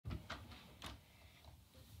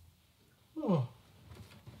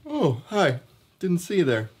Oh, hi. Didn't see you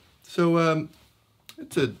there. So,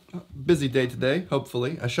 it's a busy day today,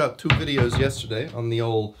 hopefully. I shot 2 videos yesterday on the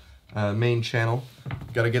old main channel.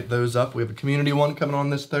 Gotta get those up. We have a community one coming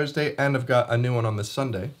on this Thursday, and I've got a new one on this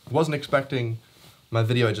Sunday. I wasn't expecting my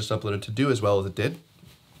video I just uploaded to do as well as it did.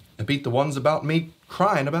 I beat the ones about me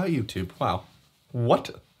crying about YouTube. Wow.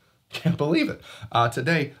 What? Can't believe it.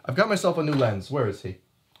 Today, I've got myself a new lens. Where is he?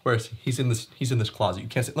 Where is he? He's in this closet. You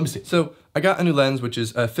can't see. Let me see. So I got a new lens, which is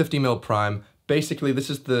a 50mm prime. Basically, this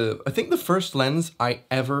is I think the first lens I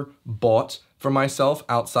ever bought for myself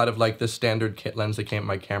outside of like the standard kit lens that came with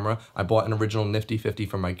my camera. I bought an original nifty 50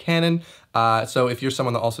 from my Canon. So if you're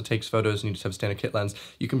someone that also takes photos and you just have a standard kit lens,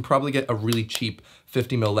 you can probably get a really cheap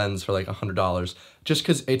 50mm lens for like $100. Just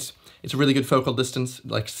because it's a really good focal distance,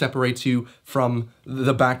 like separates you from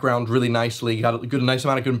the background really nicely. You got a nice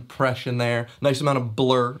amount of compression there, nice amount of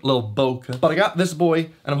blur, little bokeh. But I got this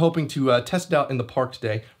boy, and I'm hoping to test it out in the park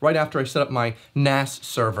today, right after I set up my NAS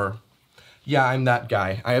server. Yeah, I'm that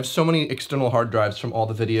guy. I have so many external hard drives from all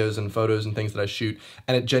the videos and photos and things that I shoot,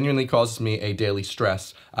 and it genuinely causes me a daily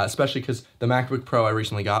stress, especially because the MacBook Pro I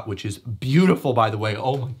recently got, which is beautiful, by the way.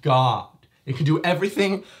 Oh my God. It can do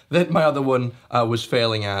everything that my other one was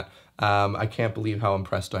failing at. I can't believe how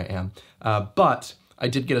impressed I am. But I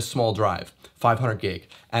did get a small drive, 500 gig,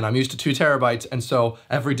 and I'm used to 2 terabytes, and so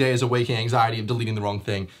every day is a waking anxiety of deleting the wrong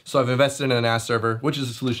thing. So I've invested in a NAS server, which is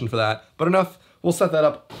a solution for that. But enough, we'll set that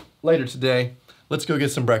up later today. Let's go get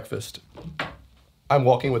some breakfast. I'm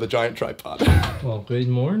walking with a giant tripod. Well, good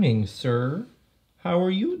morning, sir. How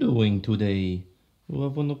are you doing today? You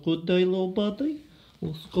having a good day, little buddy?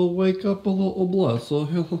 Let's go wake up a little bless. So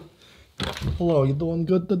hello, you doing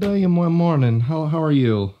good today? In my morning. How are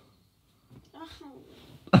you?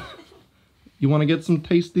 You want to get some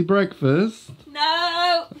tasty breakfast?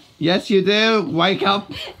 No! Yes, you do. Wake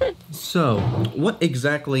up. So, what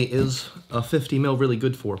exactly is a 50mm really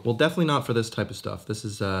good for? Well, definitely not for this type of stuff. This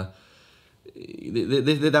is, that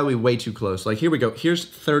would be way too close. Like, here we go. Here's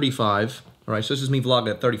 35. All right, so this is me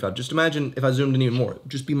vlogging at 35. Just imagine if I zoomed in even more. It'd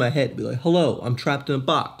just be my head. Be like, hello, I'm trapped in a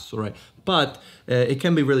box. All right. But it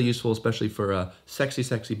can be really useful, especially for sexy,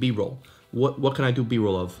 sexy B-roll. What can I do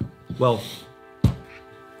B-roll of? Well,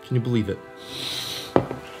 can you believe it?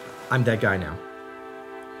 I'm that guy now.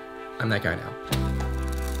 I'm that guy now.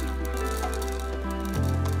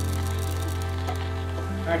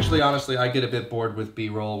 Actually, honestly, I get a bit bored with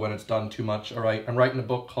B-roll when it's done too much. All right, I'm writing a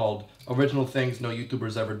book called Original Things No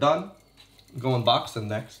YouTuber's Ever Done. I'm going boxing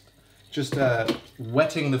next. Just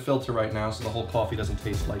wetting the filter right now so the whole coffee doesn't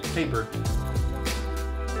taste like paper.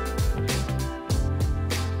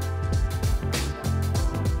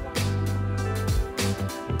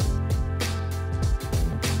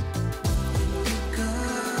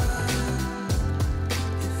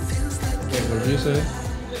 What did you say?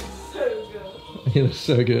 It looks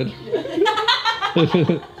so good.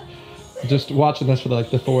 Just watching this for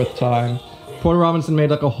like the 4th time. Porter Robinson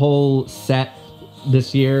made like a whole set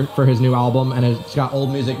this year for his new album, and it's got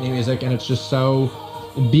old music, new music, and it's just so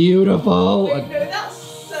beautiful. Wait, no, that's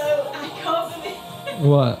so... I can't believe it.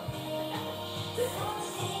 What?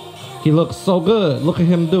 He looks so good. Look at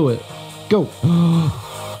him do it. Go.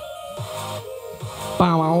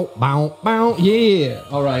 Bow, bow, bow. Yeah.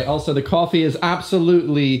 All right. Also, the coffee is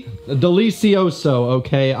absolutely delicioso.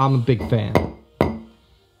 Okay, I'm a big fan.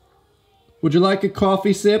 Would you like a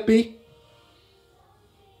coffee, Sippy?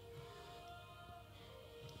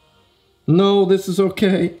 No, this is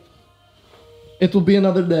okay. It will be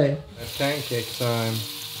another day. It's pancake time.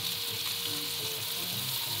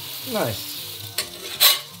 Nice.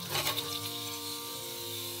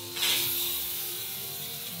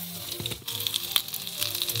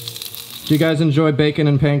 Do you guys enjoy bacon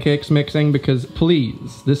and pancakes mixing? Because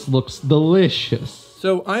please, this looks delicious.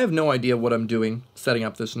 So I have no idea what I'm doing setting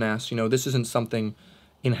up this NAS. You know, this isn't something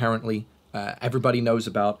inherently everybody knows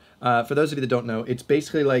about. For those of you that don't know, it's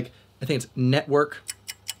basically like, I think it's network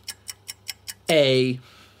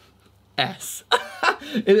AS.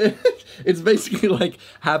 It's basically like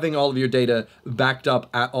having all of your data backed up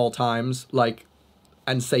at all times, like,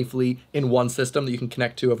 and safely in one system that you can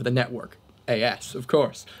connect to over the network. AS, of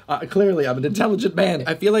course. Clearly, I'm an intelligent man.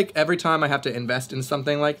 I feel like every time I have to invest in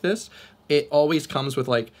something like this, it always comes with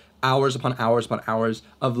like hours upon hours upon hours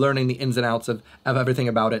of learning the ins and outs of everything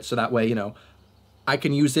about it, so that way, you know, I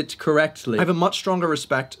can use it correctly. I have a much stronger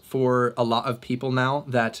respect for a lot of people now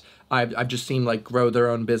that I've just seen like grow their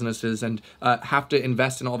own businesses and have to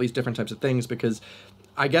invest in all these different types of things, because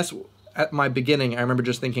I guess at my beginning, I remember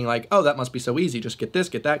just thinking like, oh, that must be so easy. Just get this,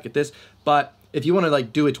 get that, get this. But if you want to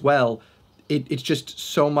like do it well, it's just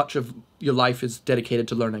so much of your life is dedicated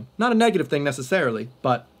to learning. Not a negative thing necessarily,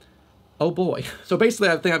 but Oh boy. So basically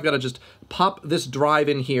I think I've got to just pop this drive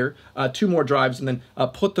in here, 2 more drives, and then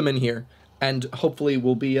put them in here, and hopefully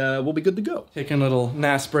we'll be good to go. Taking a little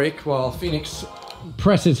NAS break while Phoenix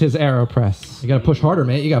presses his AeroPress. You gotta push harder,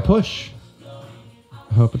 mate. You gotta push.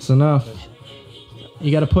 I hope it's enough.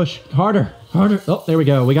 You gotta push harder, harder. Oh, there we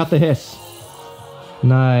go. We got the hiss.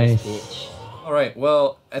 Nice. All right,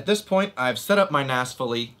 well, at this point, I've set up my NAS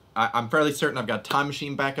fully. I'm fairly certain I've got time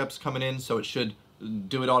machine backups coming in, so it should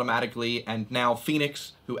do it automatically. And now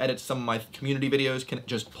Phoenix, who edits some of my community videos, can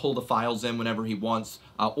just pull the files in whenever he wants.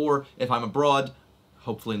 Or if I'm abroad,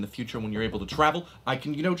 hopefully in the future when you're able to travel, I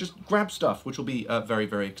can, you know, just grab stuff, which will be very,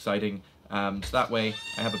 very exciting. So that way,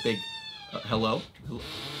 I have a big... hello? Hello?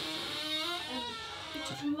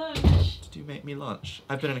 Some lunch. Did you make me lunch?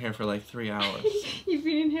 I've been in here for like 3 hours. You've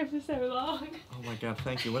been in here for so long. Oh my god,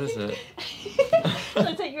 thank you. What is it?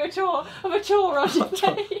 I'll take you a tour of a tour on your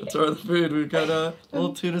day. That's our food. We've got a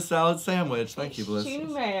little tuna salad sandwich. Thank you, Bliss.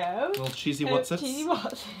 Tuna mayo. Little cheesy what's-its. Cheesy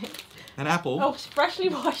what's-its. An apple. Oh, freshly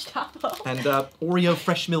washed apple. And Oreo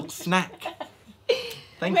fresh milk snack.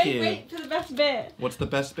 Thank you. Wait for the best bit. What's the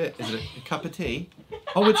best bit? Is it a cup of tea?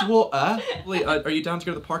 Oh, it's water. Wait, are you down to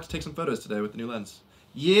go to the park to take some photos today with the new lens?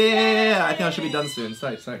 Yeah, I think I should be done soon.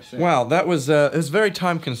 Thanks. Wow, that was it was very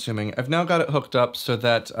time consuming. I've now got it hooked up so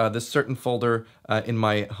that this certain folder in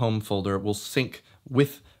my home folder will sync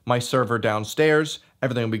with my server downstairs.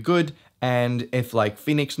 Everything will be good. And if like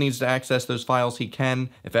Phoenix needs to access those files, he can.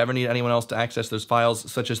 If I ever need anyone else to access those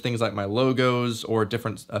files, such as things like my logos or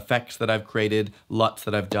different effects that I've created, LUTs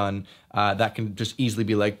that I've done, that can just easily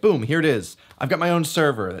be like, boom, here it is. I've got my own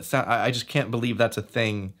server. I just can't believe that's a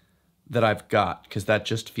thing that I've got, because that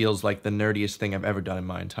just feels like the nerdiest thing I've ever done in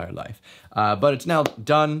my entire life. But it's now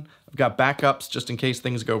done. I've got backups just in case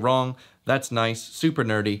things go wrong. That's nice, super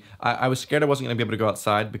nerdy. I was scared I wasn't gonna be able to go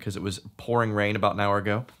outside because it was pouring rain about an hour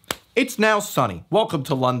ago. It's now sunny. Welcome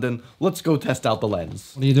to London. Let's go test out the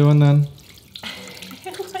lens. What are you doing then?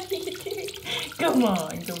 What are you doing? Come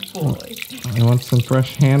on, good boy. I want some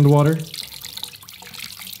fresh hand water.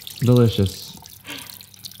 Delicious.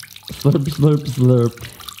 Slurp, slurp, slurp.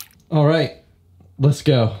 All right, let's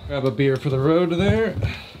go. Grab a beer for the road there.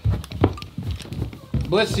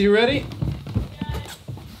 Bliss, you ready?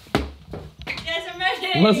 Yes, I'm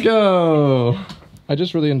ready. Let's go. I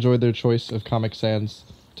just really enjoyed their choice of Comic Sans.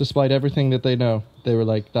 Despite everything that they know, they were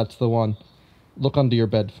like, that's the one. Look under your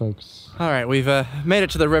bed, folks. All right, we've made it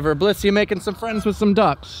to the river. Bliss, you making some friends with some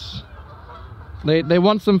ducks. They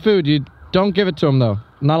want some food. You don't give it to them, though.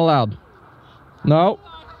 Not allowed. No.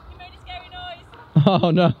 You made a scary noise.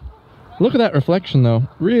 Oh, no. Look at that reflection, though.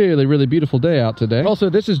 Really, really beautiful day out today. Also,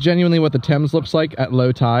 this is genuinely what the Thames looks like at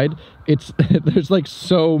low tide. It's there's like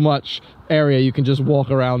so much area you can just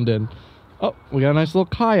walk around in. Oh, we got a nice little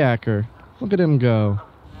kayaker. Look at him go.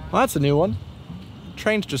 Well, that's a new one.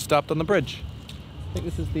 Train's just stopped on the bridge. I think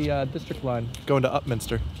this is the district line going to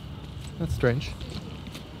Upminster. That's strange.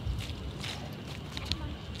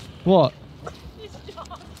 What?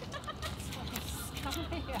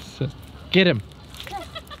 Get him.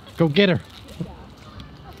 Go get her.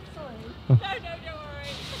 No, don't worry.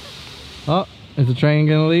 Oh, is the train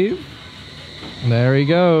gonna leave? There he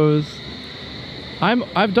goes.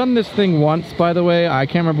 I've done this thing once, by the way. I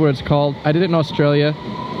can't remember what it's called. I did it in Australia.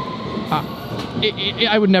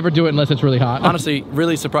 I would never do it unless it's really hot. Honestly,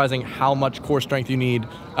 really surprising how much core strength you need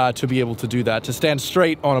to be able to do that. To stand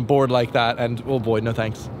straight on a board like that, and oh boy, no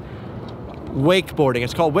thanks. Wakeboarding,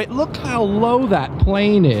 it's called. Wait, look how low that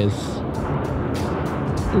plane is.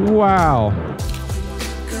 Wow.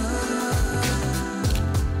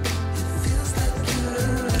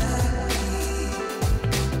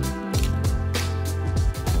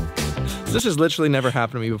 This has literally never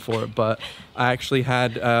happened to me before, but I actually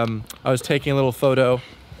had, I was taking a little photo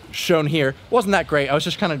shown here. Wasn't that great. I was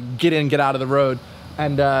just kind of get in, get out of the road.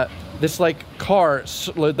 And this like car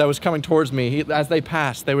that was coming towards me, as they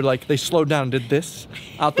passed, they were like, they slowed down and did this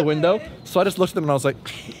out the window. So I just looked at them and I was like,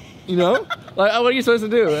 you know, like, what are you supposed to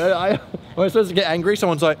do? Am I supposed to get angry?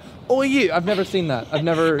 Someone's like, oh, you, I've never seen that. I've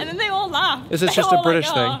never. And then they all laugh. This is just a British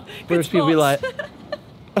like, thing. oh, British people be like.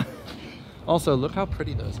 Also, look how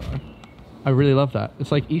pretty those are. I really love that.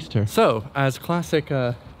 It's like Easter. So, as classic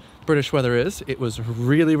British weather is, it was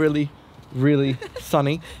really, really, really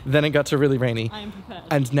sunny. Then it got to really rainy. I am prepared.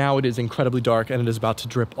 And now it is incredibly dark and it is about to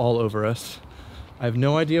drip all over us. I have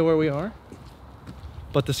no idea where we are,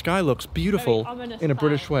 but the sky looks beautiful in a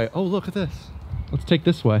British way. Oh, look at this. Let's take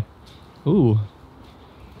this way. Ooh.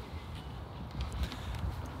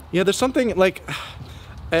 Yeah, there's something like,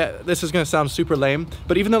 this is gonna sound super lame,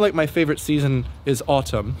 but even though like my favorite season is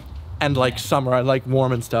autumn, and like summer. I like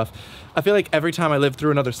warm and stuff. I feel like every time I live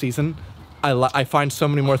through another season, I find so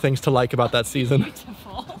many more things to like about that season.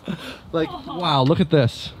 Beautiful. Like, wow, look at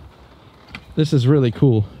this. This is really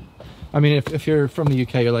cool. I mean, if you're from the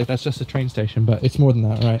UK, you're like, that's just a train station, but it's more than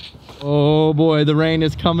that, right? Oh boy, the rain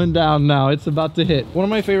is coming down now. It's about to hit. One of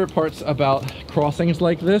my favorite parts about crossings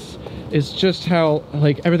like this is just how,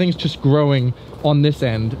 like, everything's just growing on this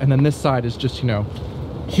end, and then this side is just, you know,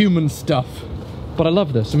 human stuff. But I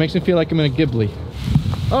love this. It makes me feel like I'm in a Ghibli.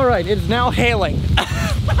 All right, it is now hailing.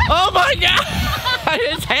 Oh my God!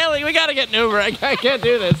 It's hailing. We gotta get an Uber. I can't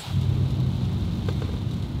do this.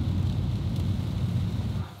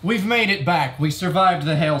 We've made it back. We survived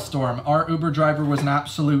the hailstorm. Our Uber driver was an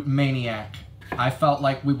absolute maniac. I felt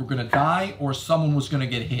like we were gonna die or someone was gonna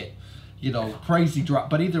get hit. You know, crazy drop.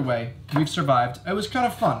 But either way, we've survived. It was kind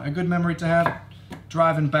of fun. A good memory to have.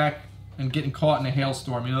 Driving back and getting caught in a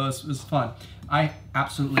hailstorm. You know, it was fun. I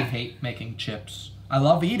absolutely hate making chips. I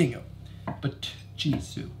love eating them. But,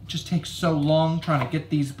 geez, it just takes so long trying to get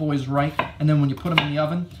these boys right. And then when you put them in the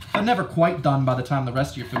oven, they're never quite done by the time the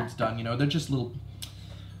rest of your food's done. You know, they're just little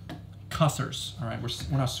cussers. All right, we're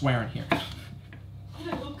not swearing here.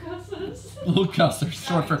 Little cussers. Little cussers,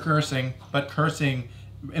 short for cursing, but cursing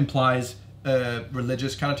implies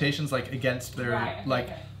religious connotations, like against their, Right,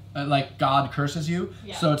 like God curses you.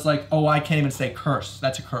 Yeah. So it's like, oh, I can't even say curse.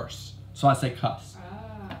 That's a curse. So I say cuss.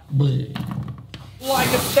 Ah. Like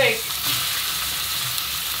a steak.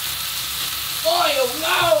 Oh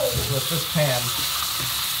no! With this pan.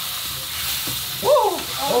 Woo!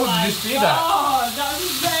 Oh, did you see that? That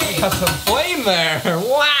was great. Got some flame there.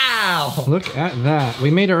 Wow! Look at that.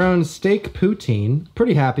 We made our own steak poutine.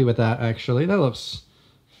 Pretty happy with that, actually. That looks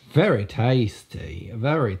very tasty.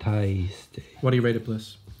 Very tasty. What do you rate it,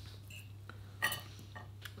 Bliss?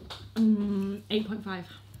 8.5.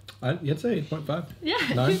 I'd say 8.5. Yeah,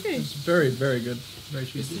 Nice. It's very, very good. Very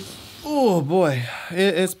cheesy. Oh boy,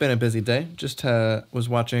 it's been a busy day. Just was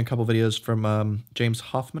watching a couple videos from James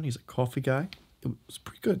Hoffman. He's a coffee guy. It was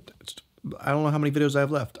pretty good. I don't know how many videos I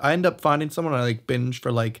have left. I end up finding someone I like binge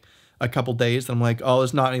for like a couple days, and I'm like, oh,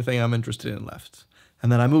 there's not anything I'm interested in left.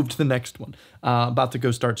 And then I move to the next one. About to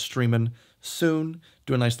go start streaming soon.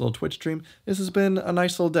 Do a nice little Twitch stream. This has been a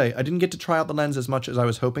nice little day. I didn't get to try out the lens as much as I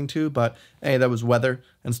was hoping to, but hey, that was weather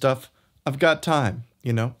and stuff. I've got time,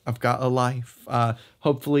 you know. I've got a life.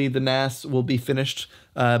 Hopefully the NAS will be finished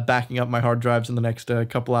backing up my hard drives in the next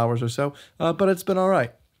couple hours or so. But it's been all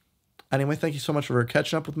right. Anyway, thank you so much for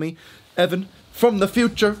catching up with me, Evan, from the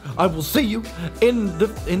future. I will see you in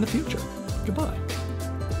the future. Goodbye.